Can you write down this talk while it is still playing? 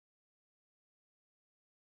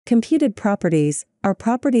Computed properties are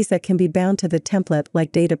properties that can be bound to the template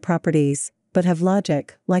like data properties, but have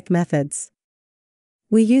logic, like methods.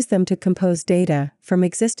 We use them to compose data from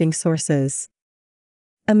existing sources.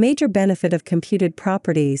 A major benefit of computed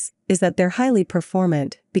properties is that they're highly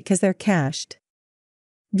performant because they're cached.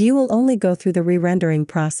 Vue will only go through the re-rendering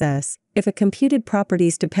process if a computed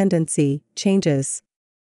property's dependency changes.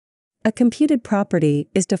 A computed property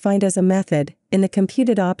is defined as a method in the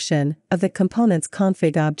computed option of the component's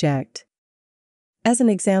config object. As an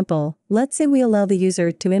example, let's say we allow the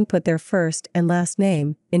user to input their first and last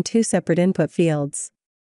name in two separate input fields.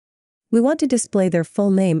 We want to display their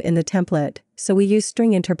full name in the template, so we use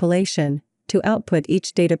string interpolation to output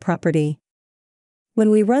each data property. When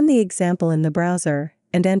we run the example in the browser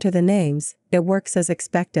and enter the names, it works as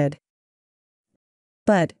expected.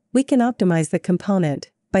 But we can optimize the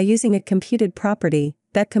component by using a computed property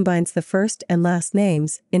that combines the first and last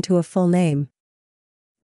names into a full name.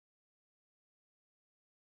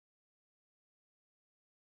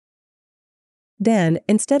 Then,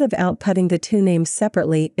 instead of outputting the two names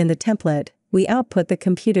separately in the template, we output the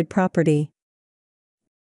computed property.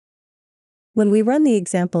 When we run the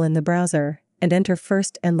example in the browser and enter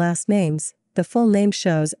first and last names, the full name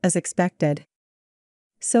shows as expected.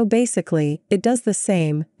 So basically, it does the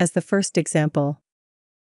same as the first example.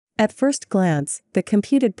 At first glance, the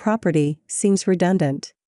computed property seems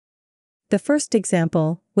redundant. The first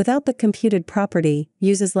example, without the computed property,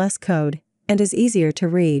 uses less code and is easier to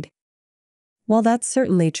read. While that's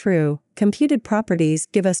certainly true, computed properties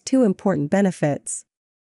give us two important benefits.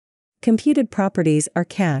 Computed properties are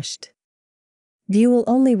cached. Vue will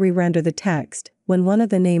only re-render the text when one of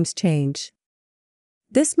the names change.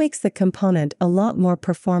 This makes the component a lot more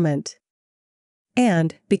performant.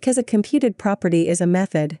 And, because a computed property is a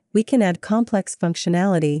method, we can add complex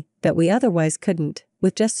functionality that we otherwise couldn't,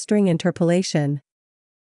 with just string interpolation.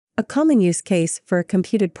 A common use case for a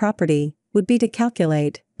computed property would be to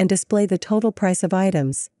calculate and display the total price of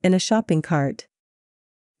items in a shopping cart.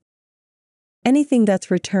 Anything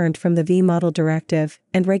that's returned from the vModel directive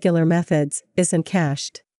and regular methods isn't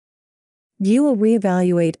cached. Vue will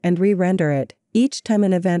reevaluate and re-render it each time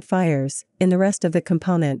an event fires in the rest of the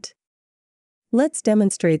component. Let's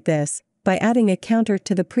demonstrate this by adding a counter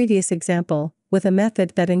to the previous example with a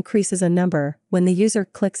method that increases a number when the user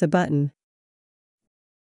clicks a button.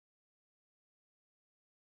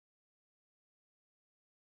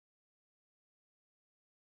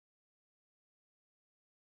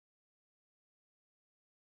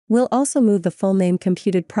 We'll also move the full name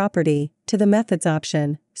computed property to the methods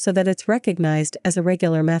option so that it's recognized as a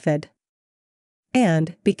regular method.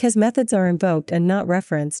 And, because methods are invoked and not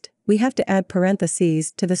referenced, we have to add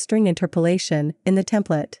parentheses to the string interpolation in the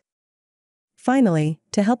template. Finally,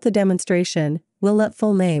 to help the demonstration, we'll let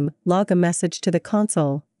full name log a message to the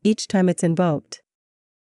console each time it's invoked.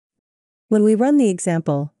 When we run the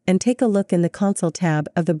example and take a look in the console tab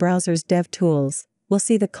of the browser's dev tools, we'll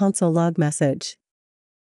see the console log message.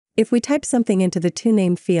 If we type something into the two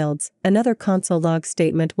name fields, another console log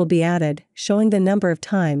statement will be added, showing the number of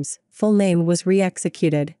times full name was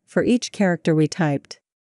re-executed for each character we typed.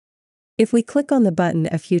 If we click on the button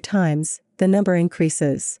a few times, the number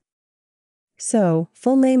increases. So,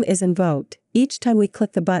 full name is invoked each time we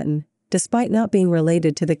click the button, despite not being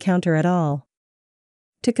related to the counter at all.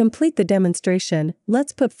 To complete the demonstration,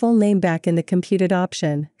 let's put full name back in the computed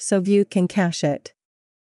option so Vue can cache it.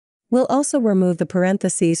 We'll also remove the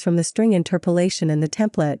parentheses from the string interpolation in the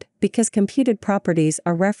template because computed properties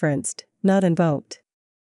are referenced, not invoked.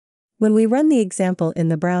 When we run the example in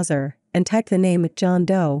the browser and type the name John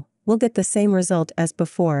Doe, we'll get the same result as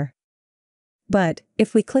before. But,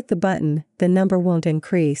 if we click the button, the number won't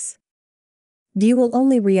increase. Vue will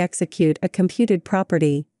only re-execute a computed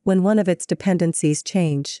property when one of its dependencies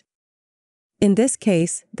change. In this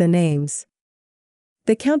case, the names.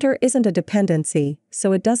 The counter isn't a dependency,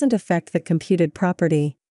 so it doesn't affect the computed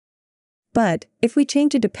property. But, if we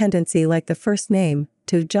change a dependency like the first name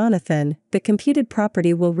to Jonathan, the computed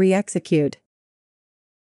property will re-execute.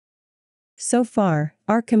 So far,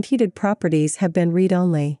 our computed properties have been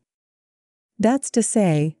read-only. That's to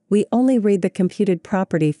say, we only read the computed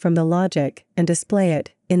property from the logic and display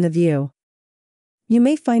it in the view. You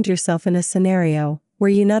may find yourself in a scenario where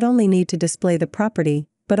you not only need to display the property,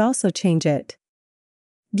 but also change it.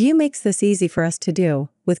 Vue makes this easy for us to do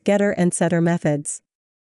with getter and setter methods.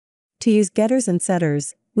 To use getters and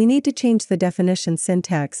setters, we need to change the definition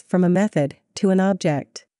syntax from a method to an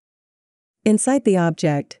object. Inside the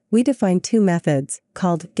object, we define two methods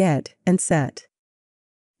called get and set.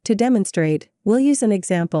 To demonstrate, we'll use an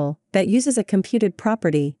example that uses a computed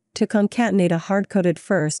property to concatenate a hard-coded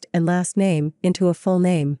first and last name into a full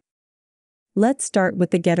name. Let's start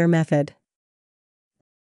with the getter method.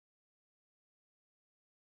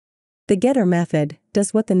 The getter method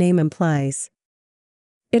does what the name implies.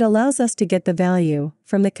 It allows us to get the value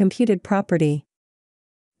from the computed property.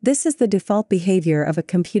 This is the default behavior of a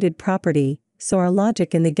computed property, so our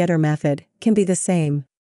logic in the getter method can be the same.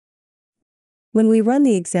 When we run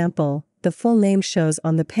the example, the full name shows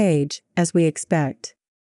on the page, as we expect.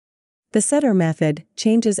 The setter method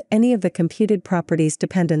changes any of the computed property's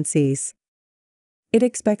dependencies. It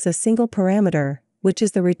expects a single parameter, which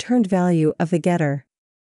is the returned value of the getter.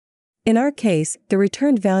 In our case, the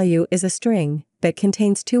returned value is a string that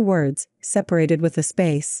contains 2 words, separated with a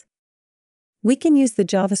space. We can use the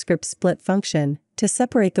JavaScript split function to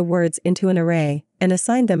separate the words into an array and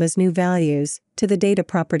assign them as new values to the data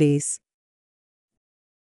properties.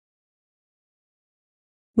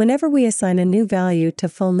 Whenever we assign a new value to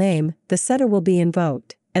full name, the setter will be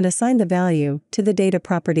invoked and assign the value to the data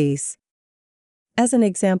properties. As an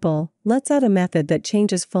example, let's add a method that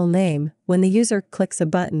changes full name when the user clicks a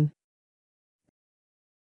button.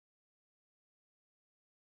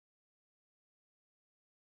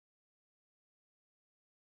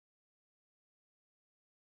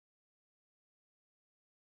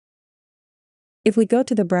 If we go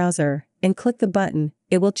to the browser and click the button,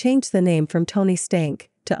 it will change the name from Tony Stank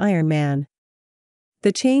to Iron Man.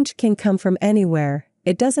 The change can come from anywhere,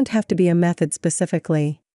 it doesn't have to be a method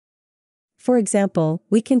specifically. For example,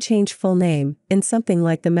 we can change full name in something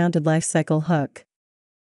like the mounted lifecycle hook.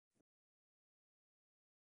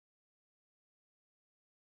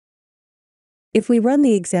 If we run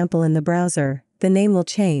the example in the browser, the name will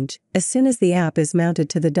change as soon as the app is mounted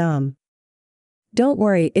to the DOM. Don't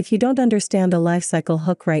worry if you don't understand a lifecycle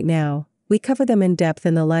hook right now, we cover them in depth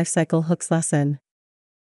in the lifecycle hooks lesson.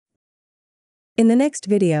 In the next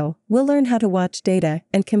video, we'll learn how to watch data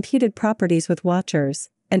and computed properties with watchers,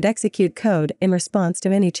 and execute code in response to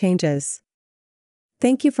any changes.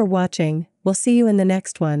 Thank you for watching, we'll see you in the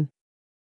next one.